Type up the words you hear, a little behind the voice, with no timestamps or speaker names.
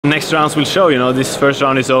Next rounds will show, you know, this first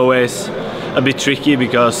round is always a bit tricky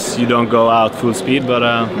because you don't go out full speed, but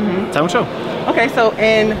time will show. Okay, so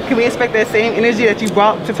and can we expect that same energy that you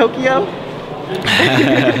brought to Tokyo?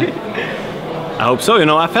 I hope so. You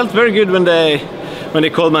know, I felt very good when they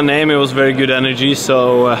called my name. It was very good energy,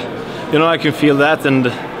 so you know, I can feel that, and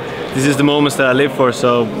this is the moments that I live for.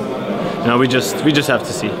 So you know, we just have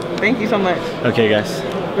to see. Thank you so much. Okay, guys.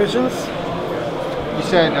 Questions? You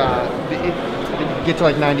said you get to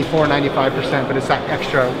like 94, 95%, but it's that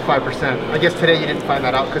extra 5%. I guess today you didn't find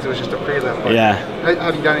that out because it was just a prelim. But yeah.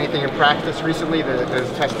 Have you done anything in practice recently that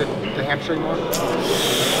has tested the hamstring more?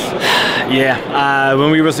 Yeah.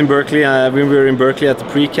 When we were in Berkeley at the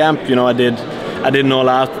pre-camp, you know, I did an all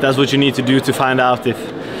out. That's what you need to do to find out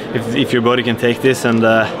if your body can take this, and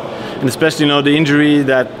especially, you know, the injury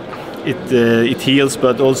that it heals,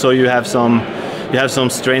 but also you have some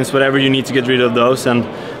strains, whatever, you need to get rid of those, and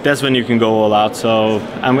that's when you can go all out. So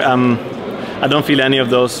I don't feel any of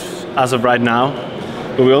those as of right now,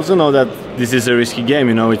 but we also know that this is a risky game.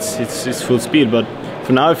 You know, it's full speed, but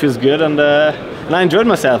for now it feels good, and I enjoyed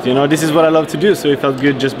myself. You know, this is what I love to do, so it felt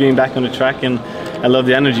good just being back on the track, and I love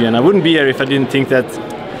the energy, and I wouldn't be here if I didn't think that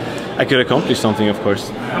I could accomplish something, of course.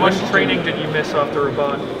 How much training did you miss off the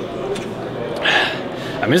Rabat?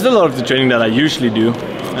 I missed a lot of the training that I usually do,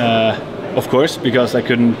 of course, because I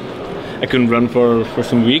couldn't run for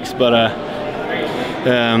some weeks, but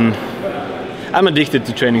I'm addicted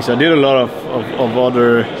to training, so I did a lot of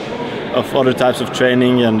other types of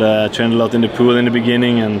training, and trained a lot in the pool in the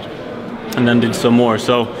beginning, and then did some more.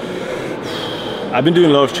 So I've been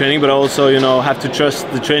doing a lot of training, but I also, you know, have to trust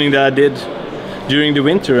the training that I did during the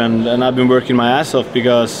winter, and I've been working my ass off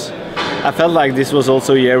because I felt like this was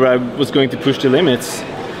also a year where I was going to push the limits,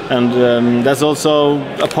 and that's also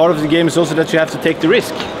a part of the game, is also that you have to take the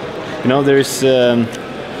risk. You know, there is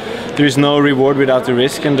no reward without the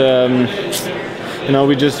risk, and you know,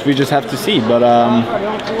 we just have to see. But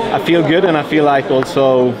I feel good, and I feel like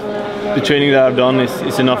also the training that I've done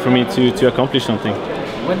is enough for me to accomplish something.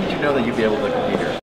 When did you know that you'd be able to compete here?